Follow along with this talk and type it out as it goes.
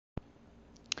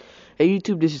Hey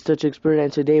YouTube, this is Touch Expert,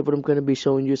 and today what I'm going to be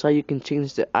showing you is how you can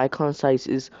change the icon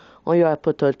sizes on your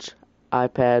iPod Touch,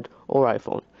 iPad, or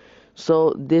iPhone.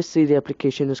 So this Cydia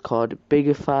application is called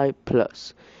Bigify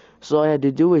Plus. So all I had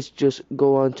to do is just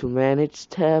go on to Manage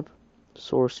tab,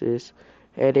 Sources,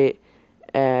 Edit,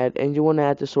 Add, and you want to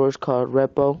add the source called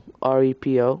Repo,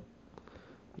 R-E-P-O,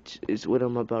 which is what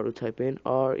I'm about to type in,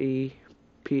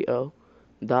 R-E-P-O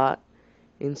dot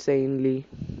insanely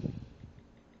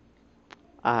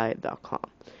i.com,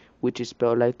 which is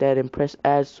spelled like that, and press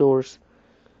add source.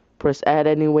 Press add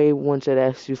anyway once it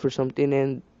asks you for something,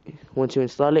 and once you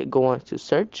install it, go on to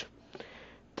search,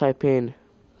 type in,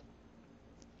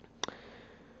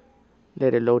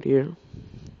 let it load here.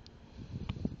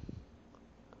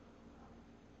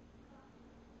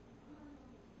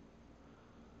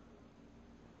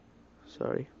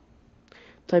 Sorry.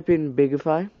 Type in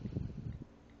Bigify,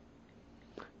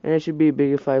 and it should be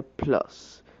Bigify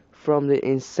Plus from the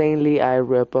Insanely I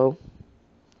repo,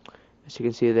 as you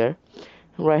can see there.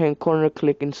 Right hand corner,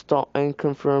 click install and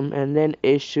confirm, and then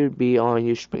it should be on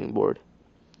your Springboard.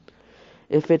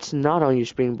 If it's not on your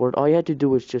Springboard, all you have to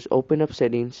do is just open up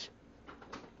settings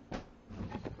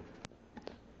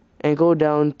and go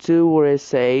down to where it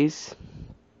says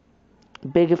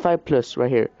Bigify Plus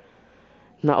right here.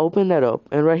 Now open that up,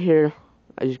 and right here,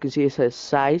 as you can see, it says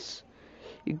size.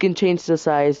 You can change the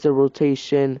size, the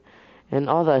rotation, and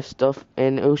all that stuff,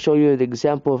 and it will show you the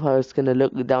example of how it's gonna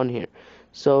look down here.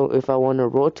 So if I want to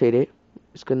rotate it,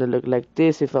 it's gonna look like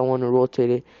this. If I want to rotate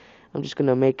it, I'm just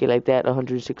gonna make it like that,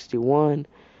 161,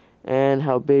 and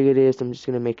how big it is, I'm just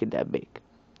gonna make it that big.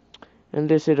 And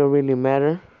this, it don't really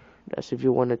matter. That's if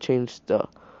you want to change the,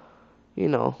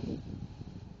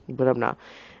 but I'm not.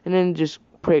 And then just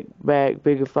click back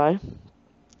Bigify.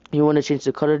 You want to change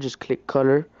the color, just click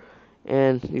color,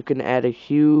 and you can add a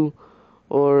hue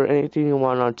or anything you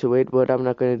want onto it, but I'm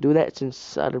not going to do that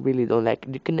since I really don't like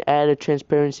it. You can add a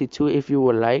transparency to it if you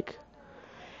would like.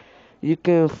 You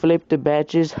can flip the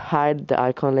badges, hide the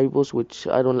icon labels, which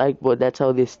I don't like, but that's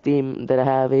how this theme that I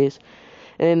have is.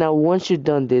 And then now once you've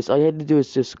done this, all you have to do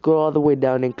is just scroll all the way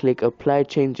down and click apply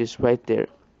changes right there.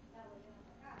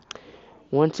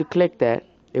 Once you click that,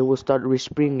 it will start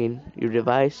respringing your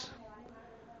device.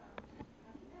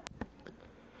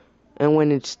 And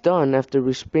when it's done, after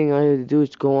respring, all you have to do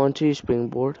is go onto your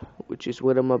Springboard, which is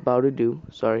what I'm about to do.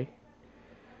 Sorry.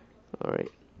 Alright.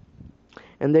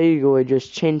 And there you go. It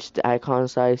just changed the icon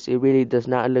size. It really does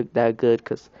not look that good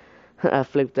because I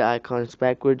flipped the icons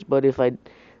backwards. But if I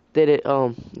did it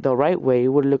the right way, it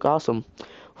would look awesome.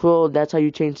 Well, that's how you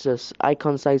change the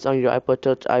icon size on your iPod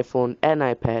Touch, iPhone, and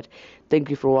iPad. Thank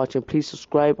you for watching. Please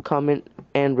subscribe, comment,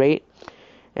 and rate.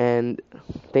 And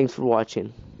thanks for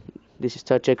watching. This is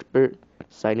Touch Expert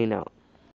signing out.